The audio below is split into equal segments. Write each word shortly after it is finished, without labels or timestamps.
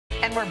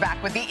And we're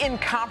back with the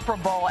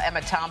incomparable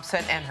Emma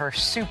Thompson and her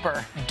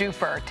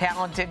super-duper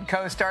talented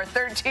co-star,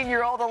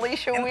 13-year-old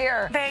Alisha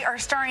Weir. They are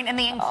starring in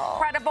the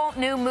incredible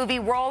new movie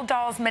Roald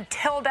Dahl's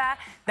Matilda,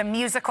 the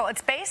musical.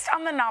 It's based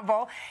on the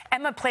novel.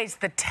 Emma plays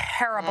the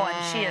terrible,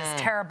 and she is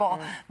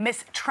terrible,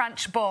 Miss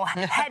Trunchbull,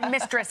 head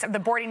mistress of the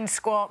boarding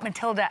school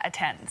Matilda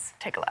attends.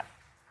 Take a look.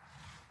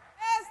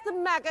 There's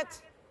the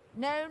maggot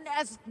known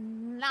as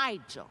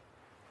Nigel.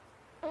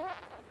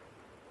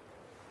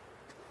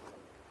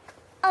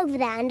 Over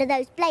there, under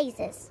those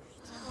blazers.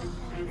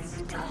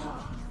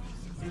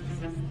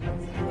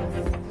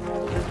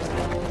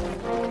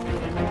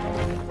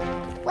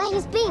 Where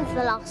he's been for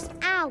the last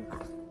hour.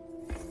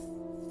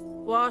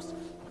 What?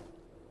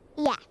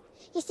 Yeah.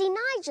 You see,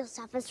 Nigel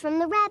suffers from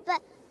the rare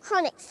but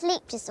chronic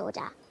sleep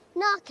disorder,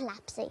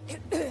 narcolepsy.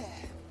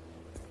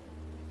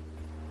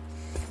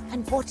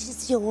 And what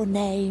is your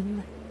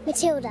name?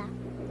 Matilda.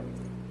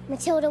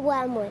 Matilda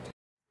Wormwood.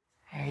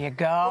 There you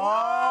go.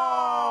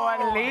 Oh,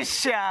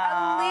 Alisha.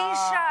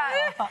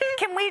 Alisha,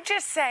 can we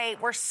just say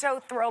we're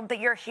so thrilled that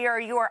you're here.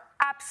 You are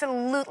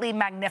absolutely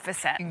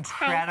magnificent.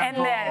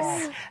 Incredible. In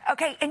this.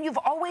 Okay, and you've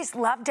always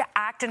loved to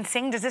act and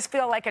sing. Does this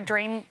feel like a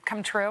dream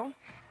come true?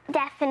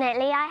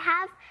 Definitely. I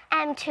have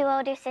two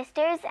older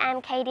sisters,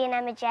 Katie and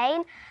Emma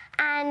Jane,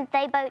 and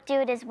they both do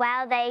it as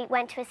well. They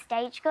went to a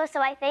stage school,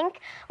 so I think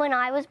when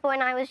I was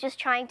born, I was just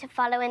trying to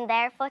follow in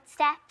their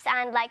footsteps,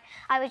 and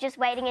I was just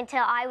waiting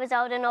until I was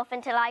old enough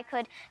until I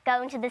could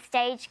go into the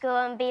stage school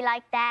and be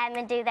like them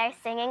and do their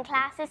singing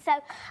classes. So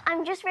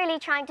I'm just really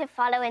trying to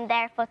follow in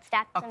their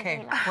footsteps. Okay,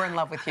 and be like... we're in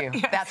love with you.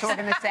 Yes. That's what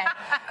we're going to say.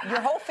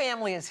 Your whole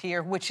family is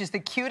here, which is the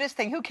cutest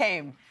thing. Who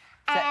came?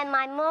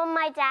 My mum,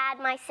 my dad,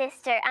 my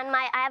sister, and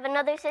I have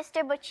another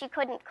sister, but she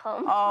couldn't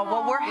come. Oh,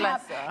 well, we're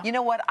happy. You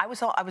know what? I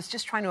was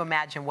just trying to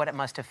imagine what it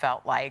must have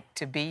felt like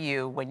to be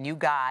you when you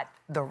got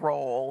the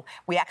role.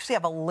 We actually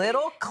have a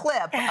little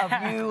clip of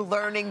you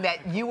learning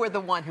that you were the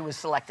one who was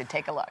selected.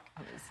 Take a look.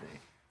 Let me see.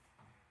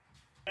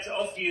 To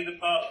offer you the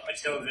part of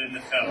Matilda in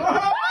the film.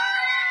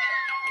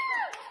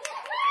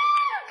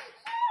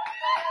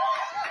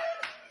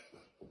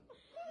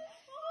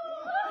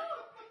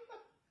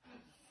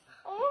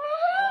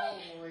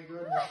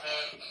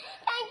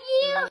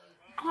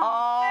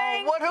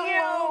 Oh, what a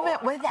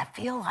moment. What did that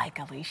feel like,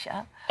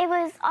 Alisha? It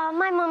was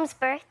my mum's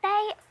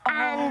birthday,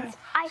 and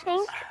I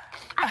think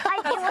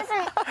it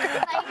wasn't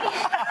like...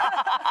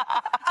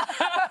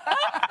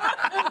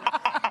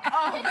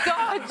 Oh,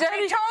 God,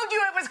 Jenny. I told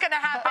you it was going to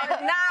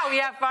happen. Now,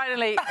 yeah,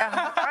 finally.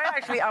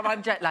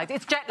 I'm jet lagged.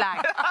 It's jet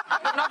lag.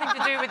 It's got nothing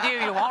to do with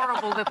you, you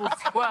horrible little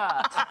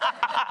squirt.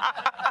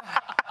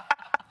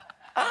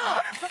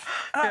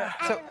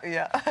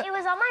 It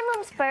was on my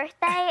mum's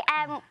birthday.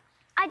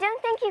 I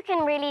don't think you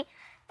can really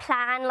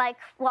plan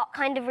what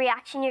kind of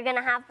reaction you're going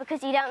to have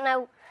because you don't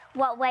know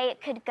what way it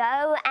could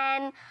go.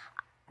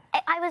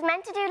 I was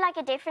meant to do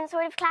a different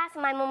sort of class,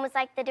 and my mum was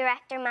like, the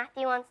director,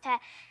 Matthew, wants to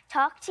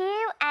talk to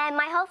you. And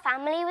my whole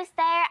family was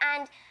there,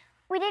 and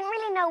we didn't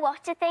really know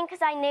what to think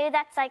because I knew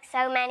that's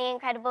so many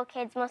incredible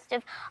kids must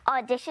have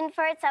auditioned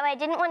for it, so I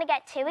didn't want to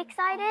get too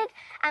excited.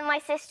 And my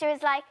sister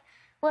was like,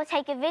 we'll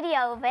take a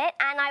video of it.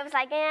 And I was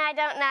like, I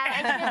don't know.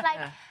 And she was like,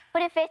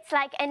 but if it's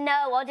a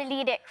no, I'll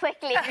delete it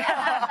quickly. And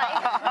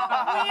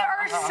I was We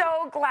are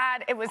so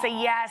glad it was a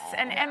yes.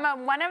 And Emma,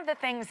 one of the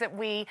things that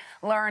we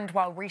learned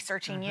while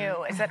researching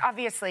you is that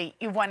obviously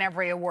you won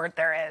every award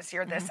there is.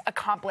 You're this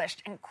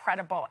accomplished,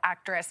 incredible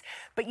actress.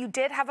 But you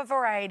did have a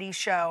variety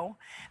show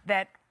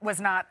that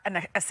was not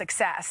a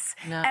success.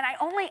 No. And I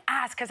only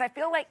ask because I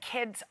feel like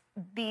kids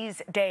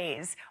these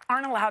days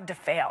aren't allowed to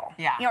fail.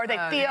 Yeah. Or they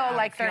feel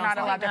like they're not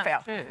allowed to fail.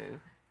 True.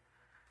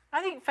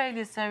 I think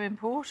failure is so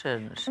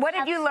important. What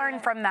did you learn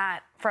from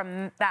that?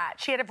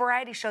 She had a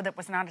variety show that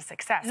was not a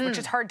success, which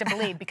is hard to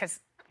believe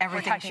because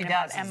everything she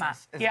does Emma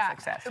is a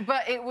success.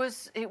 But it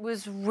was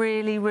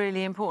really,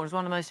 really important. It was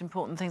one of the most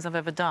important things I've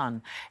ever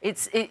done.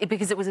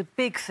 Because it was a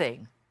big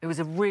thing. It was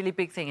a really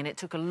big thing, and it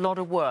took a lot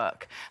of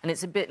work. And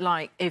it's a bit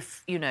like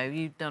if,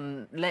 you've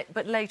done...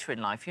 But later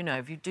in life,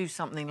 if you do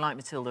something like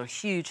Matilda, a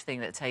huge thing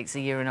that takes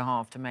 1.5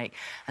 years to make,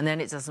 and then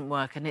it doesn't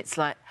work, and it's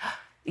like...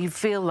 You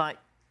feel like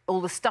all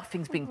the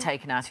stuffing's being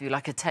taken out of you,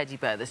 like a teddy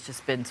bear that's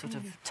just been sort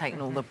of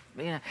taken all the...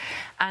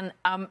 And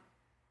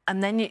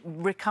then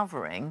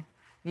recovering,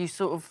 you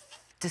sort of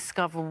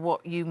discover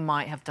what you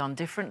might have done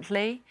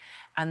differently,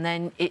 and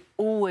then it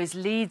always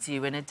leads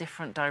you in a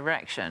different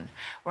direction.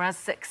 Whereas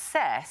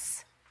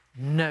success...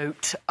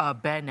 Note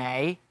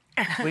bene,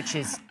 which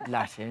is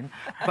Latin,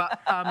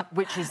 but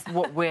which is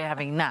what we're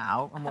having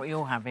now and what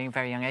you're having at a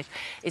very young age,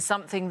 is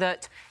something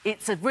that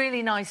it's a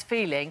really nice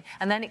feeling,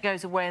 and then it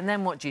goes away, and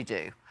then what do you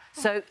do?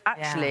 So,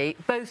 actually,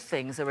 both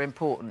things are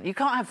important. You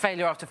can't have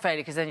failure after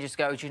failure because then you just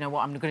go, oh, do you know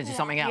what, I'm going to do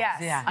something else.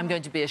 Yes. Yeah. I'm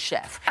going to be a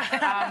chef.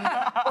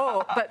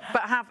 But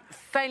have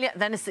failure,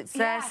 then a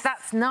success. Yes.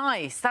 That's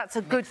nice. That's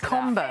a good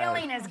combo.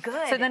 Failing is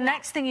good. So the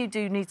next thing you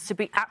do needs to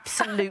be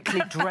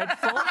absolutely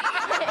dreadful.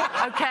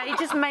 OK?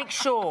 Just make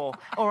sure,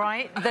 all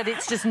right, that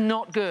it's just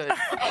not good.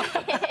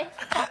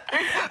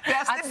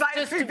 Best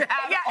advice we've had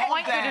all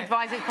My day. good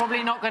advice is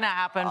probably not going to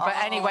happen, but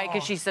anyway,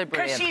 because she's so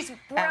brilliant. Because she's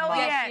brilliant.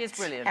 Yes, she is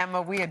brilliant.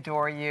 Emma, we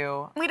adore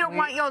you. We don't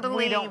want you to leave.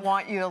 We don't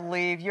want you to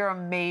leave. You're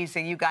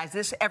amazing. You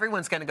guys,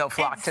 everyone's going to go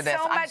flock It's to this.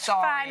 so I'm much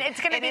sorry. fun. It's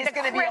going to be the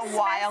going to be a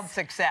wild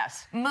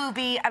success.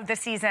 movie of the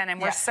season,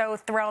 and we're so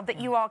thrilled that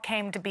you all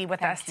came to be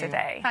with us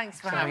today. Thanks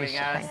for having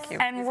us. Thank you.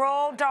 And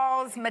Roald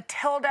Dahl's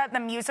Matilda, the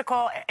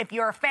musical. If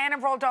you're a fan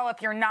of Roald Dahl,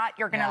 if you're not,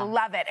 you're going to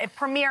love it. It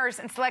premieres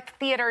in select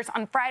theaters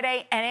on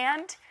Friday,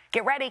 and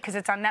get ready because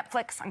it's on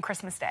Netflix on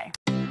Christmas Day.